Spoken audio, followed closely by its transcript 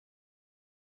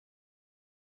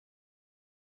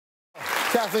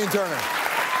Kathleen Turner. All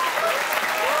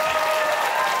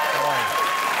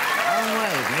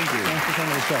right, thank you. Thanks for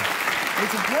coming to the show.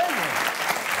 It's a pleasure.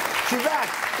 She's back.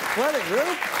 What a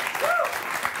group.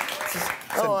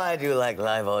 Oh, I do like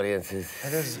live audiences.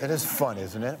 It is fun,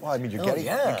 isn't it? Well, I mean, you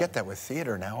get that with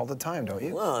theater now all the time, don't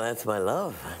you? Well, that's my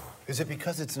love. Is it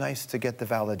because it's nice to get the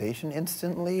validation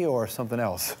instantly or something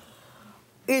else?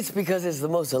 It's because it's the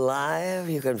most alive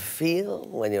you can feel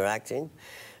when you're acting.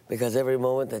 Because every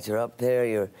moment that you're up there,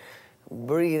 you're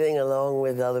breathing along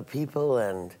with other people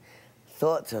and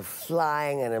thoughts are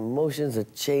flying and emotions are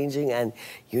changing and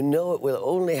you know it will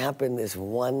only happen this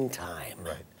one time.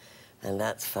 Right. And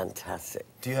that's fantastic.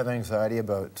 Do you have anxiety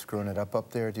about screwing it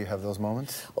up there? Do you have those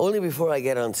moments? Only before I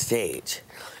get on stage.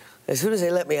 As soon as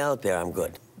they let me out there, I'm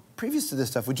good. Previous to this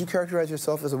stuff, would you characterize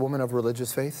yourself as a woman of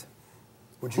religious faith?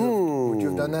 Would you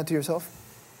have done that to yourself?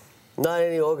 Not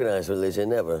any organized religion,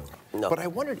 never. No. But I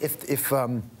wondered if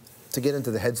to get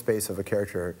into the headspace of a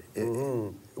character,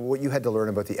 what you had to learn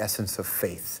about the essence of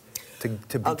faith to be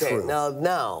true. Okay,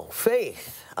 now,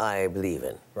 faith I believe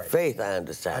in. Right. Faith I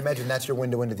understand. I imagine that's your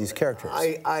window into these characters.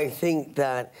 I think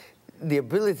that the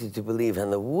ability to believe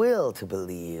and the will to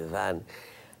believe and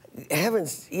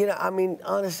heavens, you know, I mean,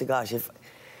 honest to gosh, if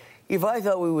I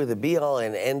thought we were the be-all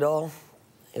and end-all,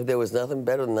 if there was nothing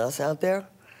better than us out there,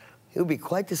 it would be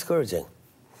quite discouraging.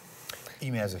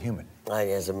 You mean as a human?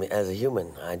 As a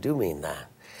human, I do mean that.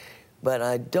 But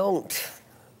I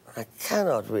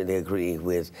cannot really agree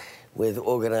with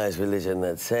organized religion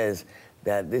that says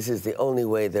that this is the only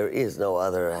way, there is no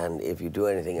other, and if you do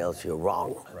anything else, you're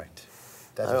wrong. Right.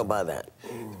 I don't buy that.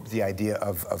 The idea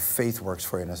of faith works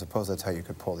for you, and I suppose that's how you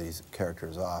could pull these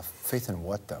characters off. Faith in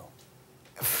what, though?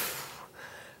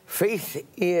 Faith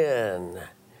in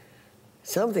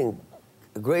something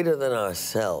greater than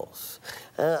ourselves.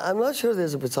 I'm not sure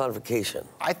there's a personification.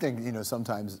 I think, you know,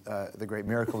 sometimes the great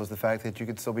miracle is the fact that you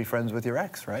could still be friends with your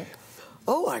ex, right?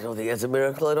 Oh, I don't think that's a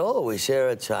miracle at all. We share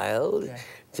a child. Yeah.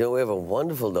 You know, we have a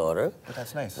wonderful daughter. But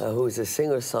that's nice. Who's a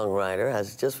singer-songwriter,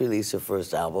 has just released her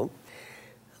first album.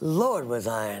 Lord, was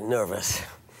I nervous.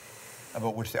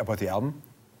 About the album?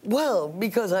 Well,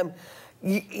 because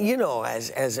you know,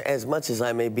 as much as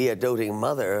I may be a doting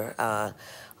mother,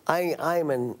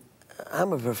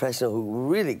 I'm a professional who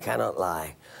really cannot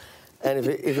lie. And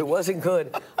if it wasn't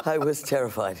good, I was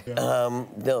terrified. Yeah.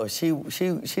 No, she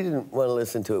didn't want to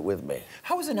listen to it with me.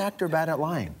 How is an actor bad at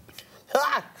lying?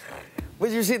 Ah! But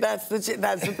you see, that's the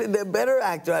thing. The better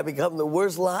actor I become, the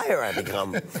worse liar I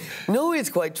become. No,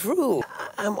 it's quite true.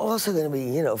 I'm also going to be,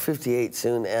 you know, 58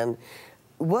 soon, and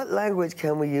what language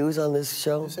can we use on this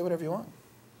show? You say whatever you want.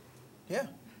 Yeah.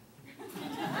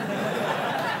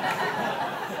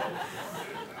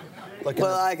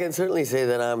 Well, I can certainly say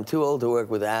that I'm too old to work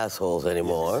with assholes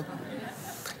anymore.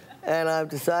 Yes. And I've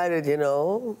decided, you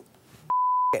know,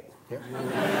 it. Yeah.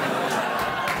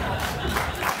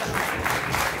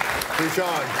 Preach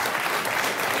on.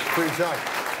 Preach on.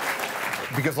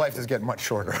 Because life is getting much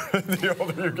shorter the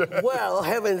older you get. Well,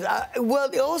 heavens. Well,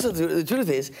 also the truth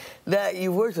is that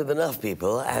you've worked with enough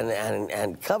people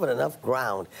and covered enough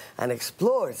ground and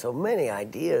explored so many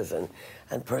ideas and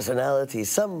personalities,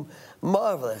 some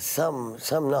marvelous, some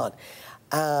not,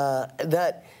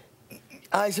 that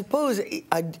I suppose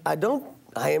I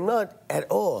am not at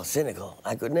all cynical.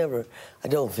 I could never, I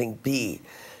don't think, be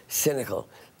cynical.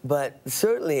 But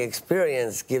certainly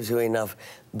experience gives you enough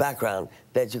background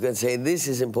that you can say, this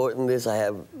is important, this I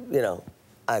have, you know,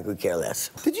 I could care less.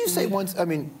 Did you say once, I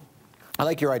mean, I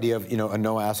like your idea of, you know, a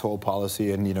no-asshole policy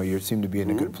and, you know, you seem to be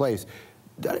in a good place.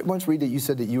 Did I once read that you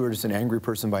said that you were just an angry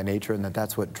person by nature and that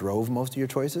that's what drove most of your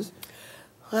choices?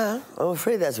 Well, I'm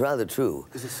afraid that's rather true.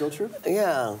 Is it still true?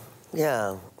 Yeah.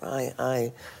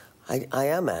 I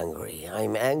am angry.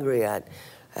 I'm angry at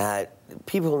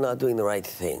people not doing the right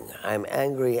thing. I'm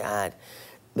angry at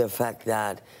the fact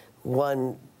that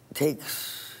one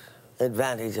takes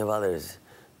advantage of others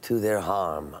to their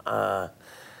harm. I'm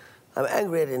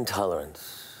angry at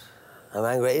intolerance. I'm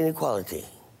angry at inequality.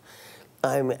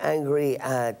 I'm angry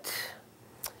at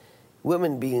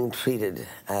women being treated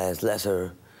as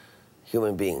lesser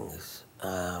human beings.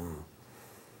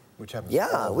 Which happens.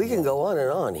 Yeah, we can go on and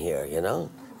on here, you know.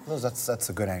 Well, that's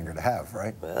a good anger to have,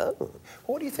 right? Well,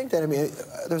 what do you think that, I mean,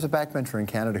 there's a backbencher in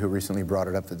Canada who recently brought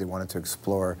it up that they wanted to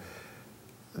explore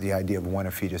the idea of one,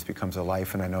 a fetus becomes a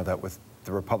life, and I know that with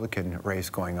the Republican race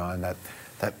going on, that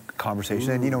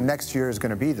conversation, and you know, next year is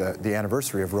going to be the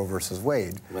anniversary of Roe versus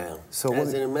Wade. Well, so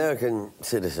as an American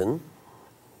citizen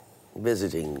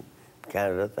visiting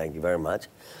Canada, thank you very much,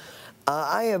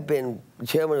 I have been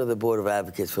chairman of the Board of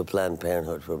Advocates for Planned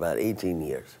Parenthood for about 18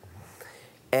 years.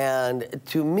 And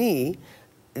to me,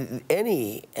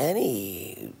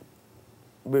 any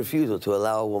refusal to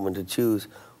allow a woman to choose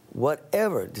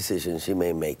whatever decision she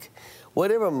may make,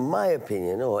 whatever my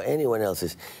opinion or anyone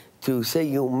else's, to say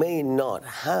you may not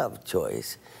have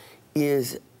choice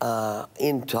is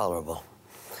intolerable.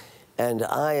 And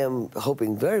I am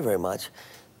hoping very, very much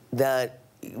that,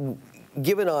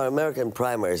 given our American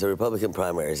primaries, the Republican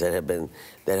primaries that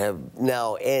have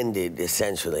now ended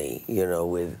essentially, you know,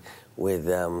 with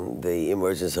the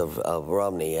emergence of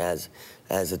Romney as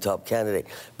the top candidate.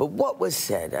 But what was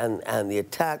said and the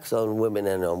attacks on women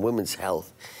and on women's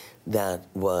health that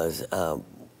was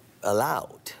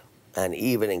allowed and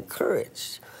even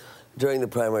encouraged during the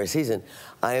primary season,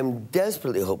 I am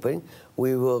desperately hoping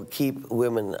we will keep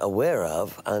women aware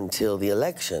of until the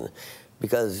election,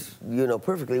 because you know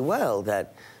perfectly well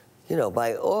that, you know,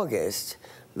 by August,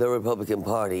 the Republican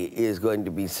Party is going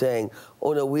to be saying,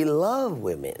 oh no, we love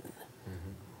women.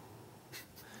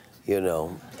 You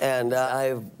know, and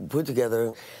I've put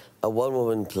together a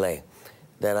one-woman play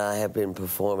that I have been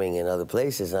performing in other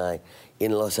places,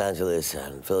 in Los Angeles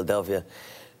and Philadelphia.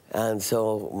 And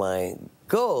so my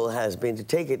goal has been to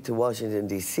take it to Washington,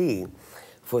 D.C.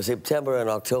 for September and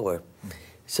October,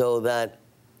 so that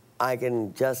I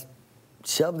can just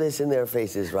shove this in their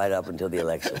faces right up until the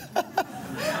election.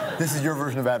 This is your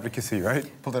version of advocacy, right?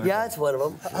 Yeah, it's one of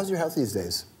them. How's your health these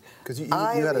days? Because you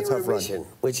I had a am in tough remission,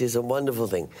 run. which is a wonderful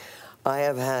thing. I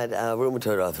have had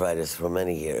rheumatoid arthritis for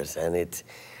many years, and it's,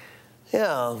 you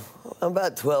know,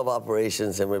 about 12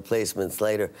 operations and replacements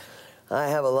later, I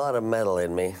have a lot of metal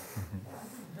in me.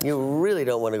 You really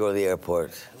don't want to go to the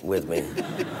airport with me.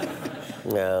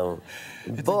 No.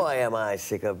 Boy, am I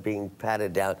sick of being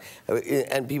patted down.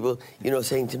 And people, you know,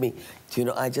 saying to me, you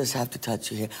know, I just have to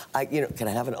touch you here. You know, can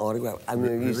I have an autograph? I'm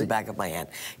going to use the back of my hand.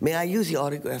 May I use the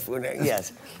autograph?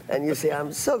 Yes. And you say,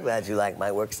 I'm so glad you like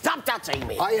my work. Stop touching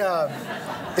me.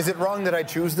 Is it wrong that I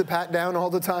choose the pat down all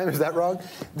the time? Is that wrong?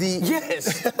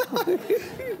 Yes.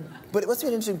 But it must be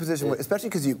an interesting position, especially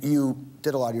because you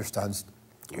did a lot of your stunts.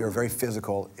 You're very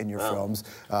physical in your films,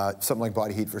 something like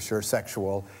Body Heat for sure,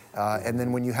 sexual, and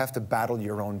then when you have to battle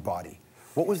your own body.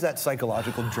 What was that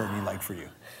psychological journey like for you?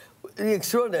 The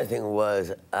extraordinary thing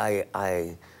was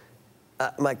my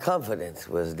confidence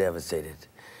was devastated.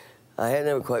 I had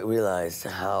never quite realized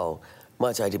how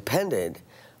much I depended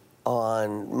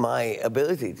on my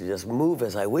ability to just move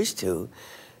as I wished to,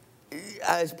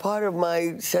 as part of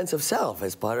my sense of self,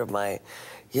 as part of my,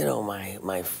 you know, my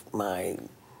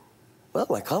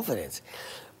confidence.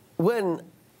 When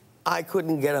I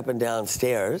couldn't get up and down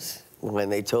stairs, when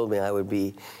they told me I would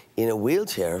be in a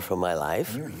wheelchair for my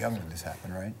life. You were young when this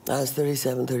happened, right? I was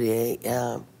 37, 38,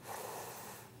 yeah.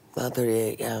 About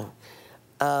 38, yeah.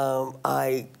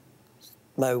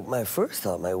 My first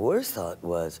thought, my worst thought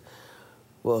was,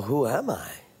 well, who am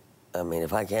I? I mean,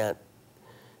 if I can't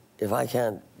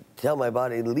tell my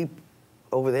body to leap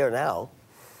over there now,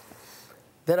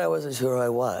 then I wasn't sure I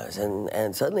was.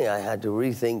 And suddenly I had to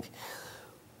rethink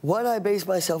what I based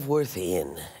my self-worth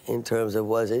in terms of,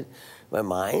 was it my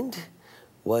mind?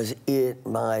 Was it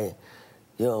my,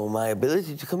 you know, my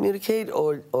ability to communicate,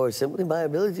 or simply my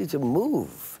ability to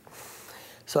move?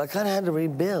 So I kind of had to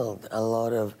rebuild a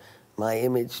lot of my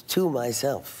image to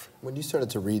myself. When you started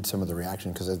to read some of the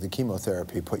reaction, because the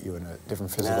chemotherapy put you in a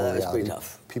different physical reality. It was pretty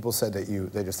tough. People said that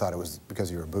they just thought it was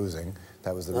because you were boozing.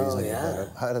 That was the reason. Oh, yeah.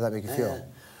 How did that make you feel?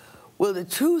 Well, the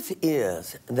truth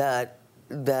is that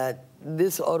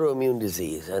this autoimmune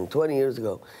disease, and 20 years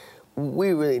ago,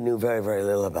 we really knew very, very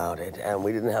little about it, and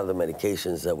we didn't have the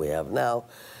medications that we have now.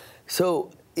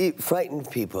 So it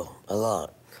frightened people a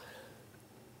lot.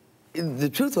 The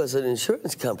truth was an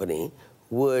insurance company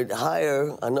would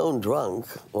hire a known drunk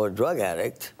or drug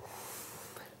addict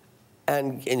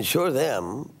and insure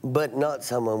them, but not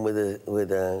someone with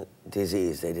a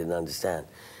disease they didn't understand.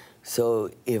 So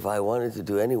if I wanted to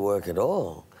do any work at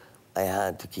all, I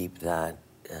had to keep that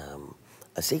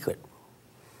a secret,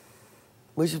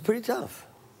 which is pretty tough.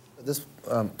 This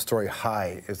story,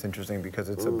 High, is interesting because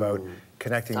it's about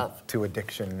connecting to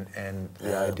addiction and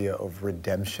the idea of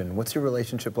redemption. What's your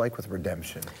relationship like with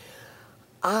redemption?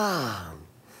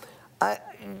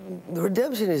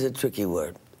 Redemption is a tricky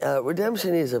word.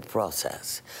 Redemption is a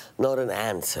process, not an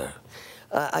answer.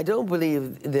 I don't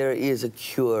believe there is a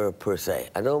cure per se.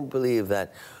 I don't believe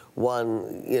that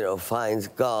one, you know, finds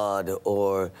God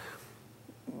or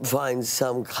finds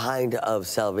some kind of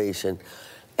salvation,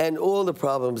 and all the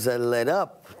problems that led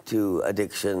up to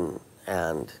addiction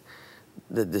and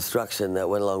the destruction that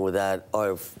went along with that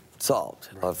are solved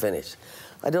or finished.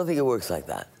 I don't think it works like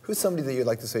that. Who's somebody that you'd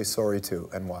like to say sorry to,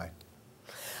 and why?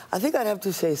 I think I'd have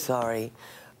to say sorry,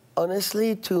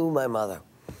 honestly, to my mother.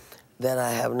 that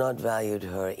I have not valued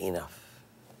her enough.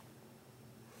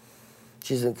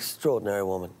 She's an extraordinary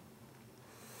woman.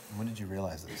 When did you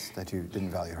realize this, that you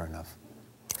didn't value her enough?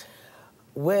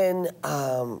 When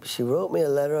she wrote me a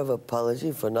letter of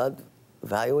apology for not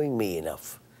valuing me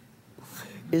enough.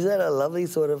 Isn't that a lovely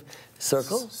sort of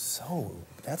circle? So,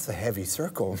 that's a heavy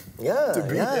circle. Yeah, to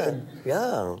be in.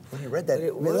 yeah. When you read that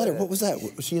letter, what was that?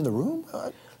 Was she in the room?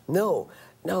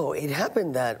 No, it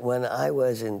happened that when I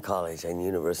was in college and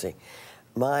university,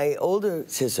 my older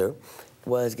sister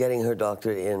was getting her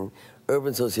doctorate in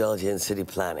urban sociology and city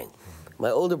planning.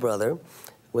 My older brother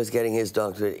was getting his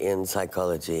doctorate in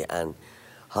psychology and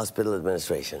hospital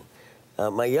administration.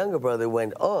 My younger brother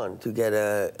went on to get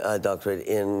a doctorate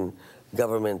in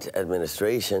government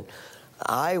administration.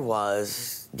 I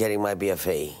was getting my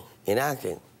BFA in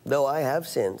acting, though I have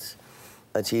since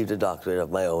achieved a doctorate of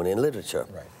my own in literature.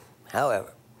 Right.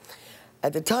 However,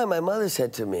 at the time, my mother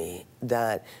said to me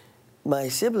that my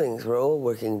siblings were all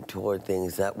working toward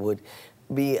things that would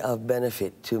be of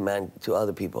benefit to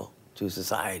other people, to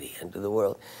society, and to the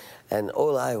world. And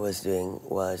all I was doing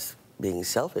was being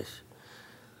selfish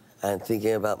and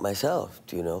thinking about myself,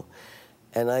 you know.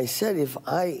 And I said, if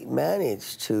I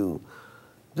manage to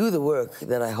do the work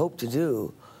that I hope to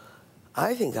do,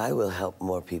 I think I will help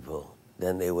more people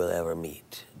than they will ever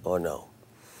meet or know.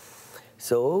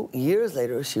 So years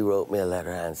later, she wrote me a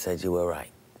letter and said, you were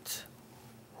right.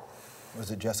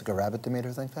 Was it Jessica Rabbit that made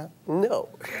her think that? No.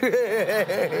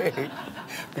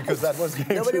 Because that was...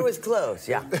 No, but it was close,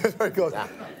 yeah. Very close. Yeah.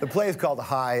 The play is called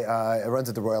High. It runs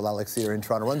at the Royal Alex Theatre in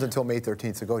Toronto. It runs until May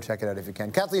 13th, so go check it out if you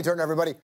can. Kathleen Turner, everybody.